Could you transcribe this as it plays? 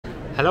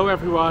Hello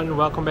everyone,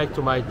 welcome back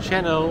to my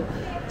channel.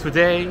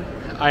 Today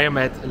I am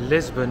at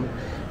Lisbon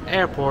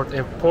airport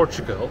in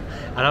Portugal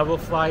and I will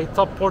fly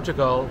Top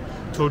Portugal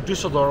to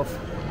Dusseldorf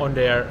on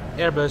their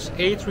Airbus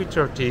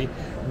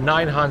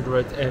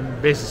A330-900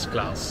 in business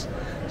class.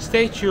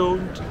 Stay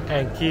tuned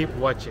and keep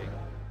watching.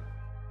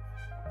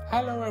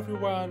 Hello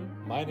everyone,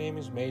 my name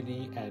is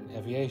Mehdi and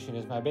aviation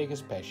is my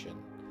biggest passion.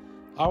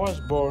 I was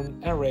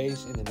born and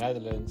raised in the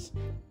Netherlands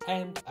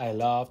and I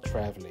love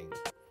traveling.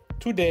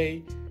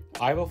 Today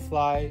I will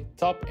fly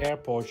Top Air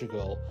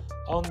Portugal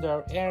on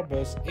their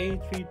Airbus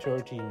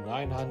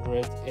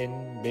A330-900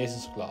 in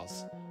business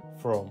class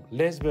from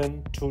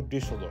Lisbon to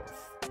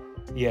Dusseldorf.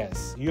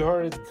 Yes, you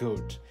heard it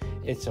good.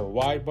 It's a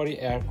wide-body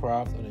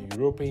aircraft on a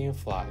European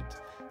flight.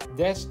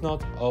 That's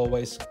not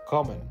always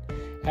common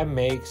and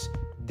makes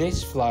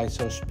this flight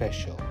so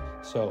special.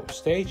 So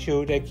stay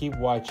tuned and keep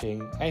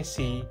watching and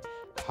see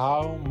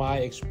how my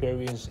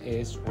experience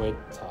is with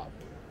Top.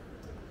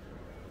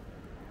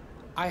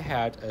 I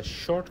had a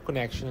short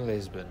connection in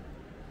Lisbon.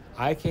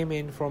 I came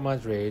in from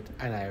Madrid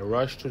and I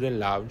rushed to the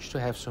lounge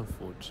to have some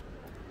food.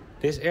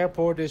 This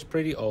airport is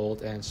pretty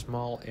old and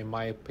small in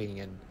my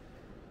opinion.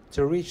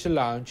 To reach the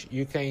lounge,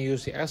 you can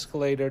use the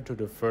escalator to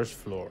the first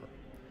floor.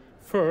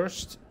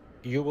 First,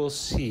 you will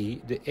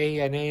see the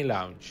ANA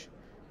lounge.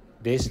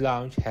 This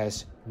lounge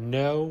has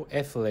no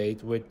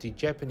affiliate with the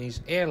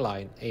Japanese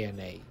airline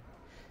ANA.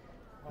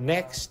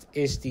 Next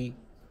is the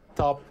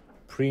Top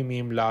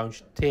Premium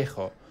Lounge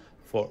Tego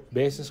for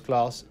business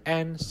class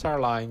and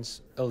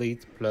Starlines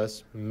Elite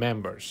Plus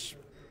members.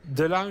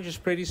 The lounge is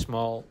pretty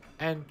small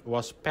and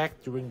was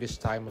packed during this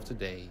time of the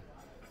day.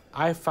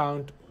 I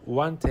found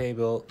one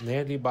table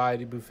nearly by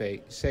the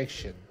buffet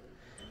section.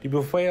 The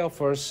buffet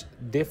offers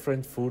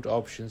different food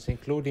options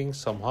including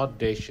some hot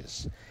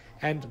dishes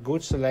and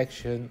good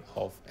selection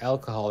of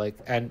alcoholic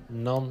and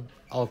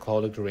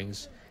non-alcoholic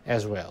drinks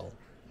as well.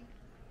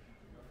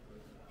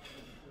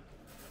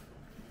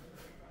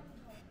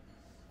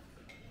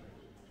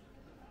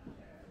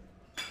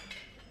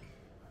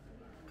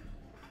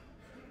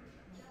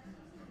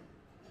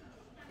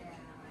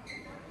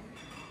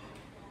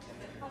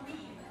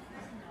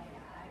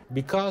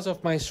 Because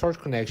of my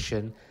short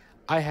connection,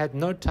 I had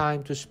no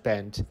time to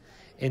spend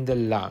in the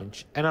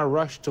lounge and I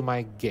rushed to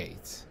my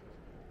gate.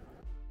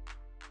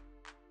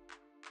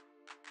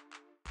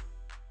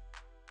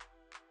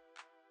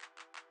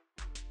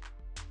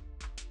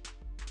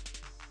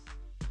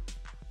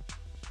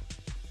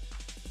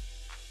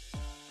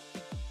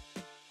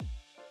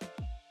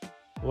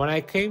 When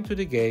I came to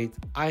the gate,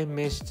 I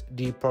missed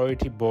the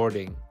priority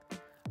boarding.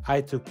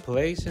 I took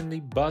place in the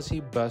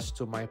buzzy bus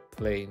to my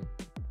plane.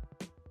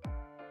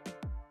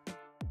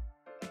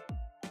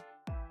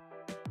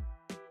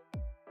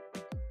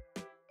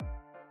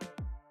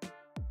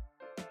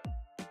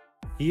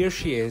 Here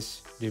she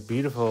is, the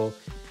beautiful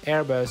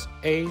Airbus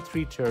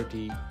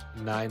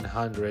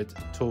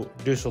A330-900 to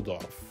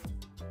Dusseldorf.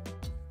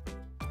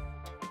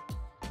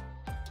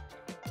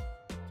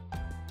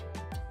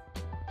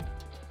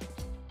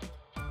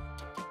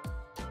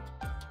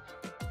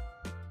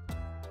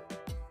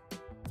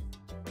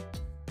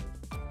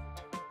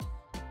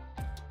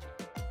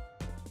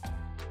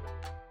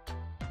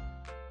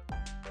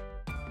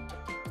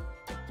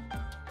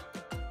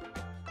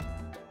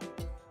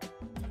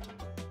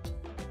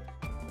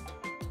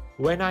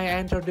 When I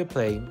entered the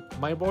plane,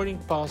 my boarding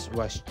pass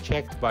was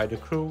checked by the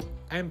crew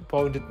and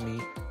pointed me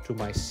to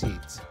my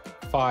seat,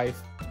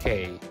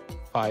 5K,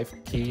 5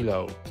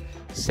 kilo,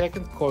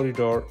 second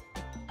corridor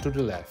to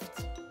the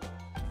left.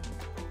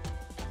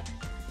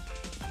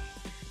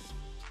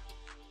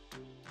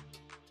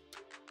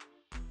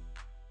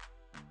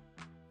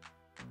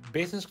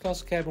 Business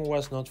class cabin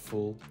was not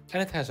full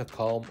and it has a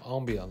calm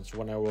ambience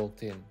when I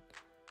walked in.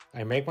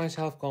 I make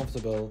myself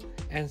comfortable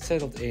and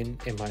settled in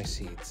my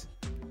seat.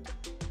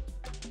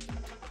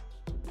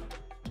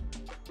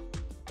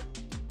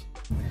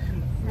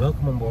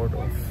 Welcome on board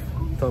of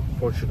Top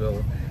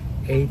Portugal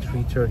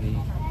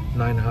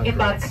A330-900.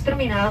 Embarque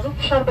terminado,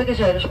 fechar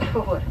bagageiras, por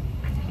favor.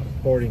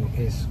 Boarding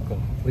is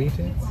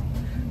completed.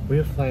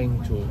 We're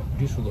flying to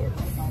Dusseldorf.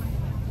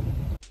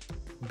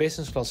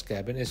 Business class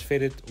cabin is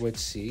fitted with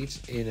seats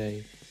in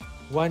a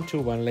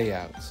 1-to-1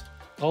 layout.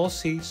 All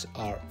seats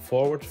are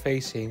forward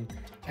facing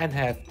and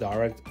have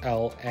direct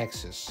L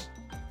access.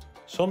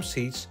 Some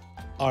seats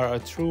are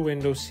true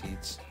window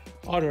seats,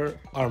 others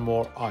are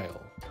more aisle.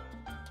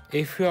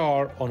 If you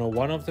are on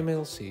one of the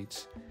middle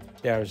seats,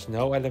 there is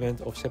no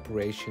element of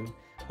separation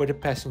with the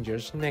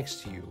passengers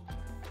next to you.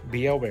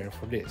 Be aware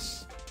for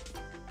this.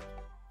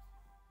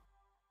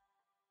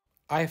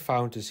 I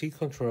found the seat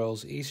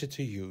controls easy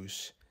to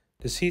use.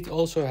 The seat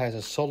also has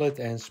a solid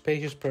and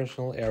spacious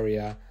personal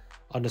area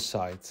on the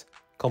side,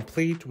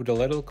 complete with a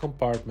little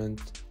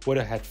compartment with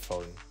a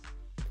headphone.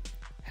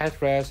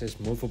 Headrest is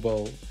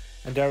movable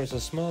and there is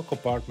a small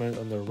compartment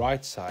on the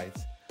right side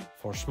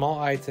for small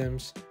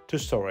items to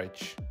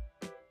storage.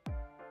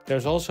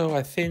 There's also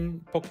a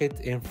thin pocket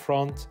in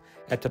front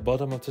at the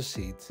bottom of the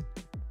seat.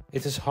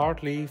 It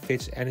hardly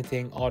fits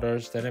anything other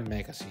than a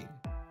magazine.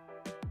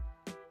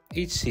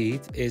 Each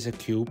seat is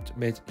equipped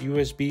with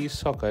USB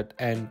socket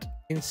and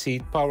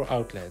in-seat power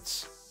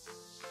outlets.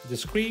 The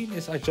screen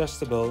is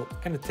adjustable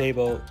and the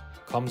table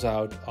comes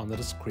out under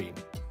the screen.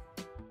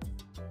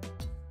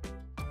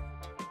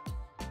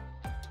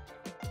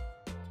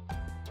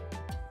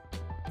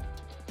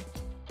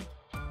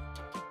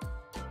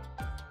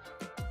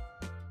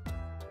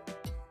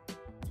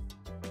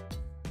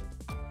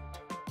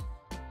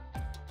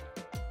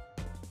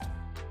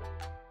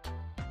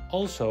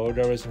 Also,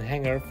 there is a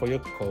hanger for your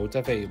coat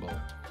available.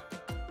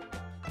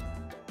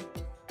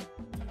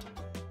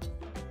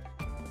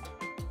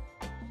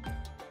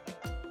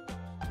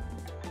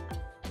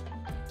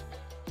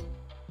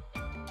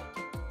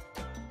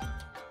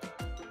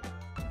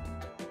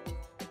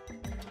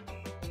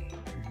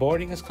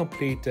 Boarding is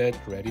completed,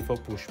 ready for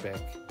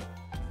pushback.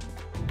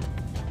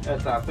 A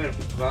TAP Air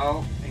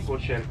Portugal, em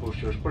co-share com os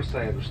seus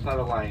parceiros Star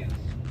Alliance,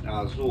 a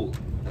Azul,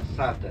 a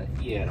SATA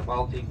e a Air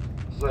Baltic,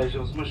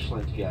 deseja-vos uma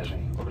excelente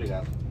viagem.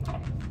 Obrigado.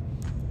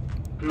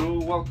 Crew,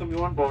 welcome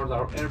you on board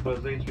our Airbus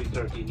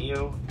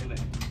A330-900.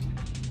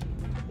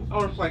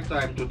 Our flight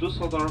time to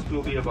Dusseldorf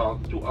will be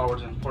about 2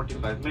 hours and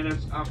 45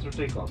 minutes after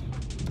takeoff.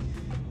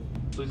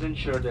 Please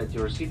ensure that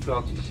your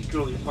seatbelt is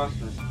securely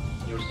fastened,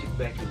 your seat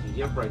back is in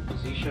the upright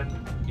position,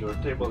 your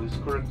table is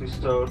correctly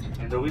stowed,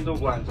 and the window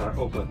blinds are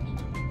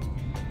opened.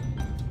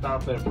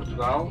 TAP Air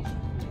Portugal,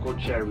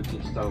 co-chair with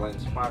its Star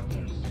Alliance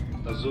partners,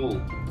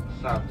 Azul,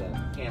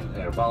 SATA and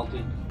Air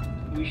Baltic,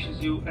 wishes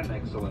you an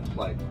excellent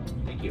flight.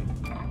 Thank you.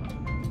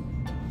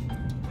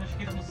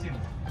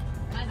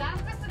 Mas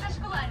abre-se das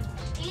colares.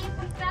 É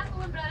importante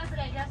lembrar as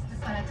regras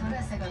para toda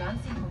a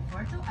segurança e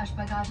conforto. As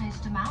bagagens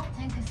de mão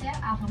têm que ser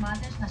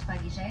arrumadas nas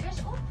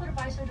bagagens ou por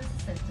baixo dos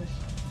assentos.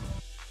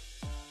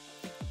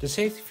 The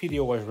safety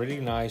video was really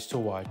nice to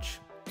watch.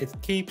 It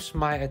keeps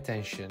my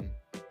attention.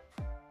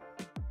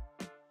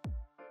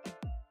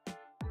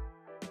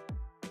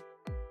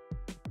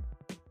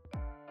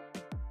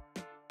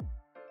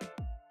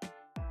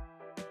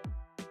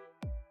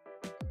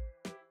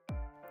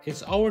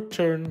 It's our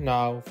turn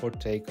now for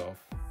takeoff.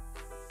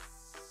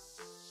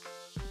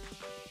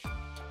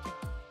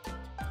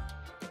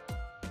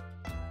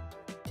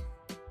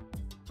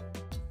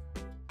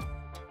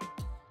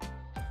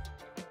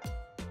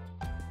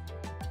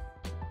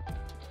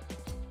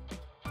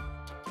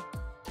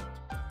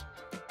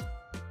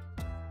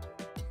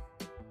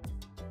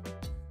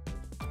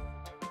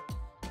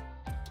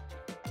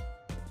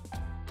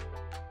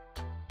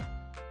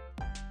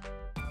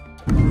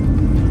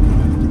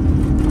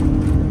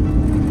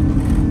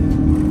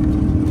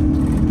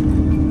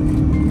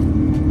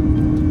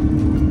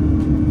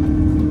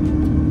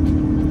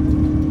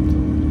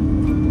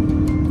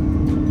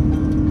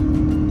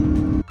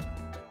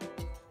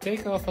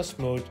 Takeoff was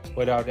smooth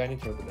without any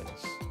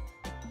turbulence.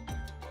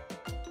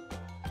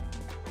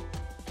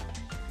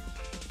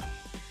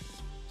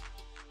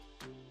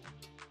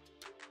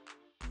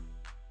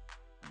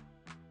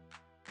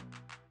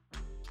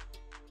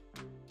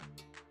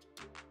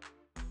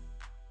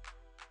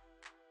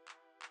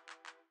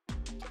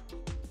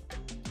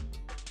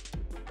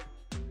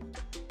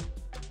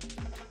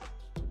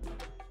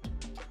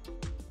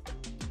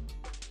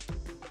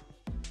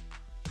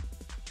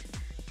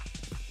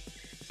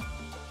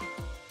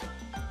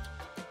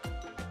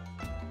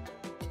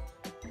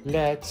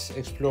 Let's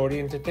explore the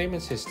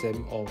entertainment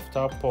system of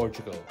TAP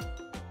Portugal.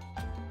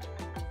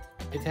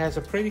 It has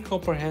a pretty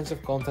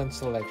comprehensive content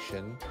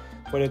selection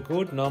with a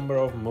good number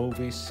of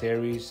movies,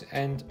 series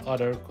and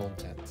other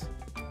content.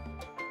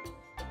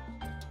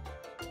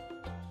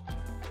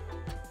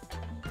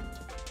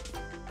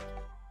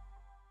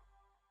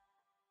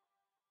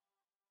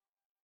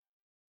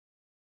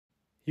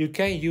 You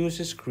can use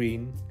the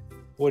screen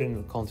within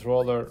a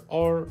controller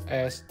or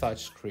as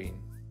touchscreen.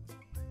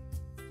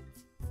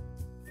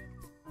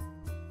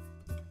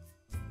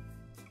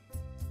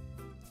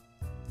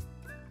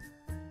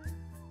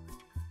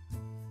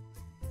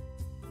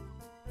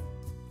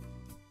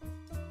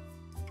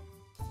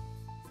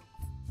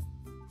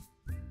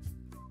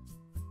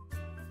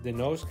 The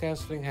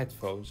noise-cancelling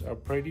headphones are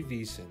pretty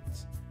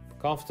decent,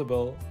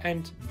 comfortable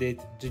and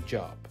did the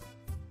job.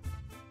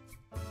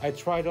 I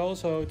tried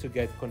also to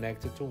get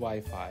connected to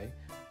Wi-Fi,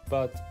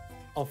 but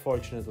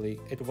unfortunately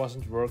it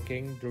wasn't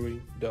working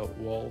during the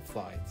whole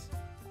flight.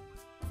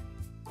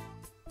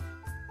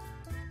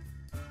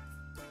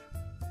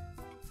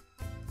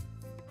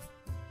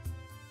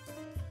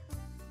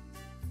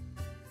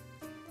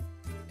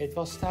 It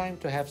was time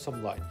to have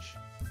some lunch.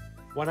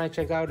 When I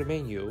checked out the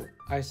menu,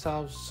 I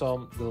saw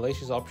some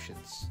delicious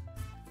options.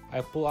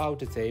 I pull out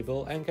the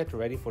table and get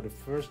ready for the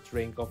first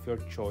drink of your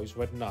choice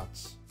with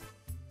nuts.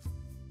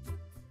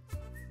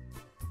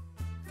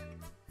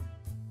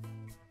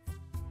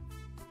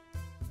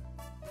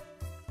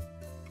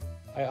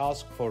 I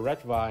asked for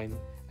red wine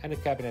and the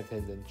cabin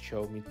attendant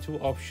showed me two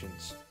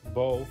options.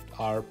 Both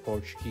are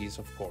Portuguese,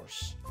 of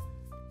course.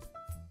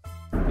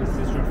 Is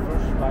this your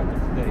first flight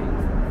of the day?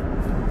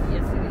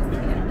 Yes, it is.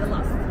 And the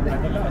last.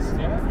 And the last,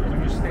 yeah? Do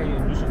you stay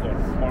in Dusseldorf?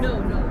 No,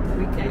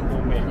 we came.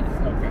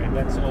 Okay, and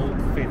that's all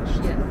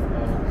finished? Yes.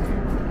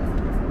 Okay.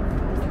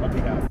 top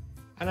it up,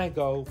 and I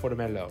go for the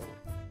Merlot.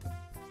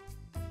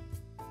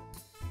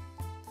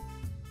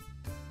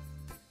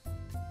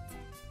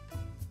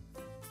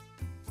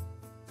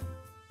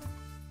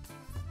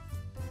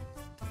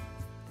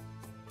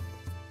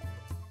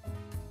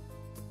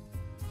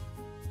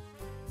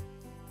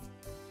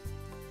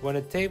 When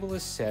a table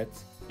is set,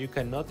 you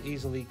cannot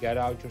easily get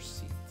out your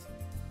seat.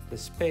 The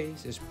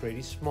space is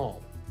pretty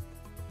small.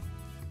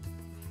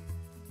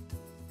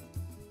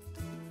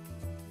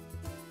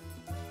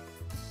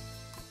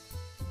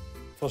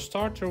 For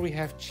starter, we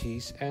have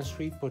cheese and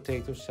sweet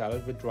potato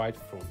salad with dried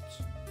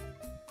fruits.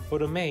 For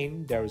the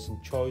main, there is a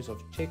choice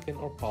of chicken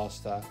or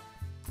pasta,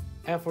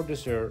 and for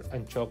dessert, a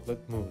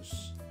chocolate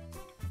mousse.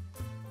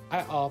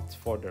 I opt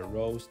for the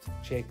roast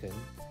chicken,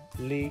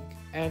 leek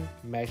and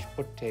mashed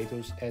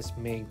potatoes as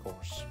main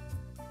course.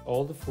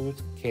 All the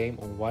food came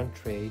on one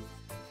tray,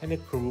 and the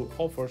crew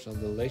offers a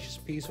delicious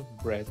piece of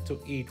bread to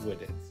eat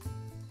with it.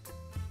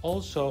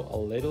 Also, a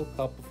little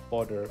cup of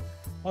butter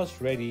was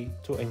ready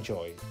to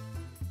enjoy.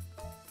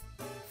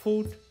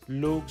 Food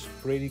looks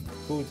pretty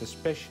good,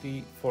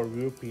 especially for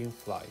European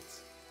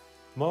flights.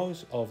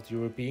 Most of the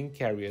European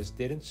carriers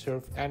didn't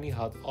serve any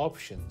hot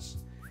options.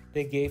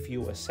 They gave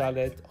you a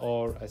salad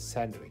or a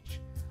sandwich.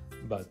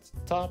 But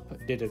TAP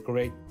did a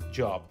great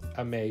job,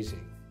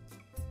 amazing.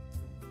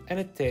 And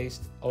it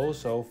tastes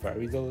also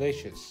very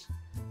delicious.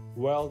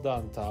 Well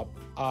done TAP,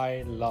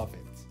 I love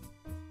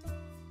it.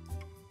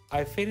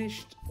 I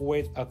finished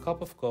with a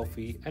cup of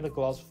coffee and a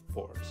glass of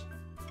port.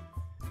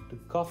 The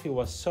coffee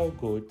was so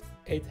good,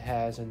 it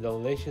has a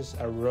delicious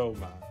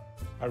aroma.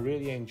 I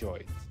really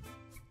enjoyed it.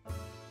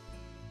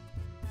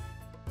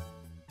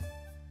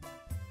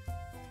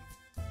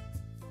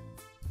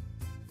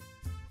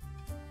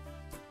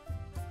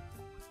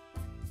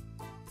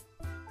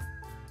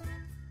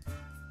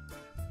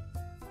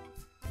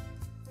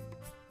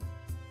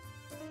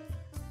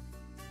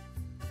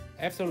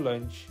 After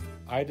lunch,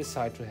 I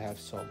decide to have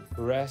some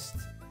rest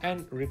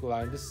and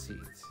recline the seat.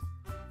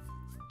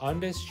 On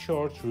this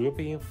short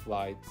European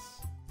flight,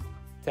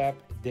 TAP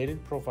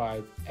didn't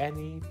provide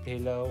any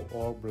pillow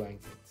or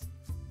blanket.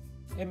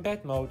 In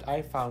bed mode,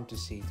 I found the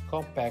seat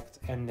compact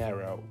and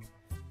narrow.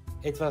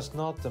 It was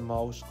not the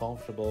most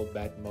comfortable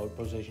bed mode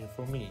position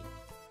for me,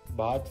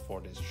 but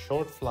for this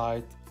short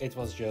flight, it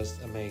was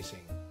just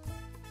amazing.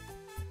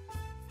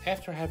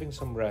 After having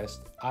some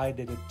rest, I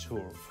did a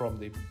tour from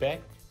the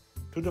back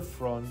to the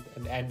front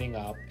and ending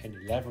up in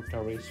the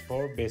lavatories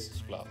for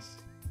business class.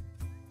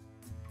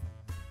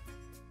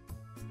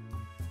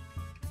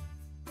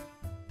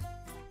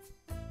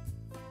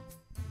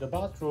 The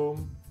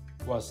bathroom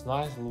was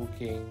nice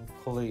looking,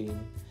 clean,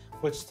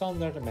 with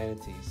standard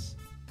amenities.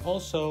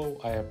 Also,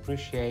 I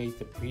appreciate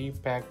the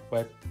pre-packed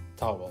wet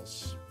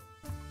towels.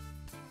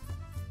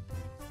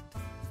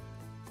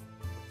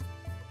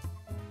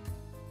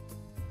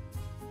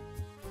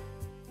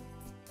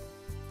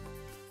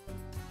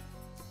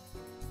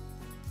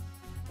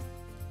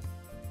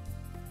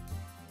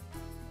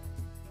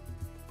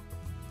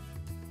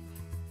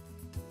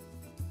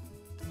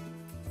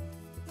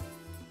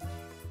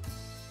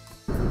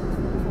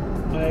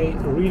 I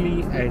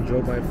really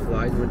enjoyed my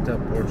flight with the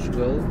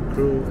Portugal.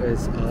 Crew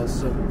is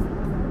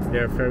awesome.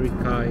 They're very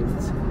kind,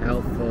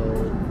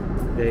 helpful.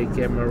 They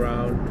came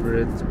around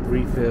with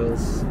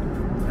refills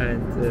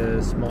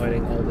and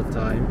smiling all the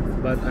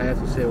time. But I have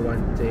to say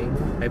one thing.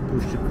 I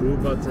pushed the crew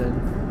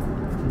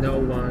button. No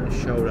one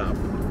showed up.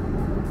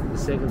 The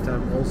second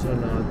time also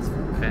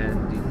not,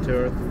 and the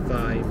third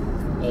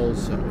time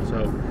also.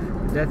 So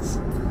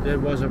that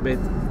was a bit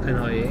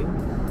annoying.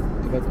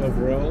 But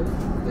overall,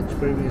 the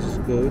experience is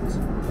good,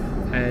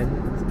 and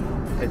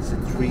it's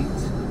a treat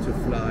to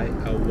fly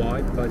a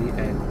wide-body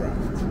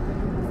aircraft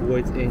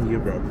within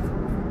Europe.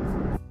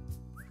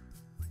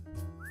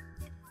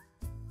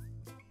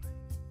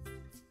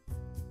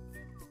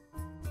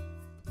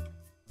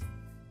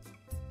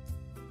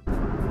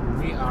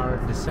 We are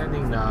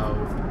descending now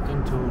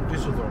into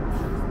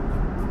Dusseldorf.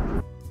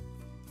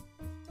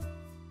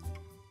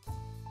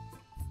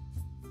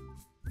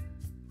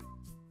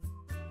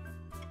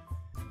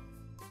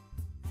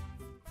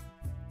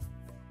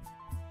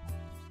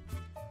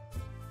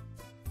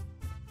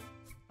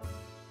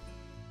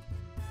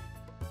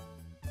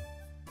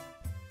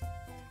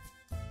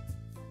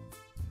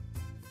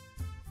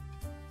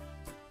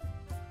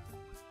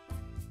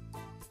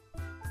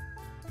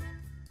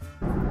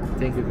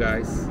 Thank you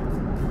guys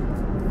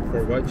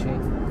for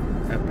watching,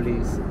 and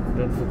please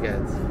don't forget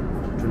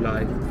to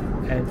like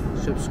and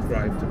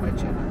subscribe to my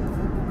channel.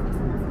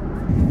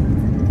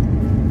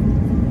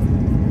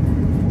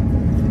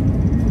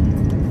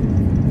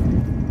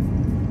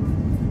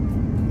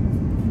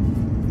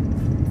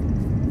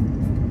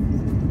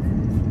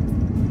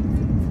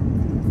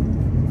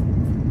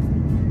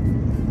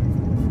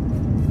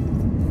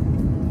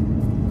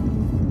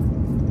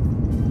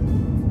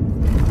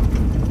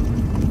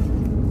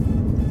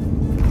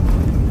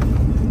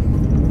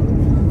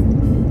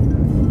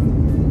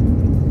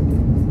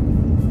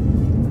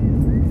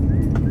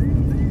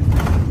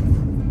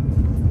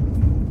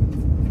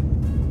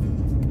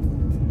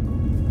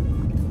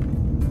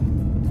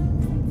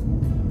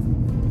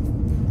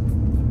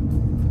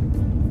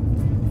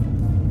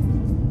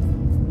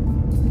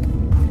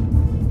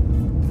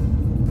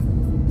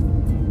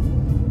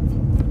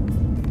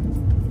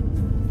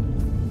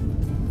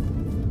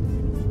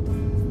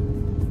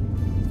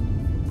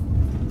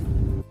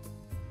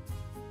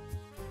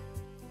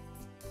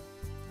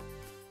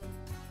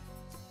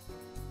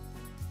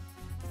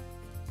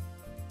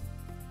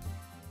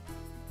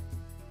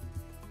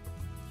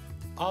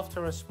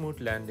 After a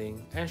smooth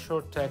landing and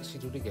short taxi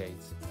to the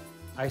gate,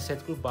 I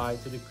said goodbye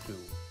to the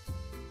crew.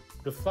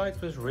 The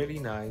flight was really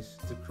nice,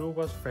 the crew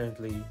was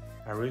friendly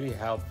and really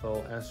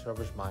helpful and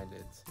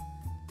service-minded.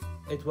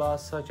 It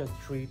was such a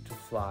treat to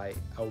fly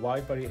a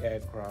wide-body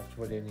aircraft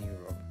within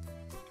Europe.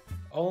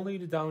 Only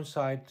the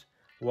downside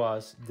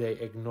was they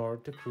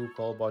ignored the crew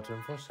call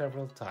button for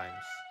several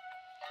times.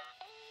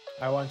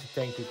 I want to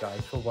thank you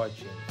guys for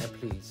watching and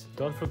please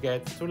don't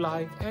forget to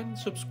like and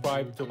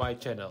subscribe to my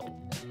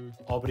channel.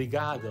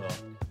 Obrigado.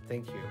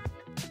 Thank you.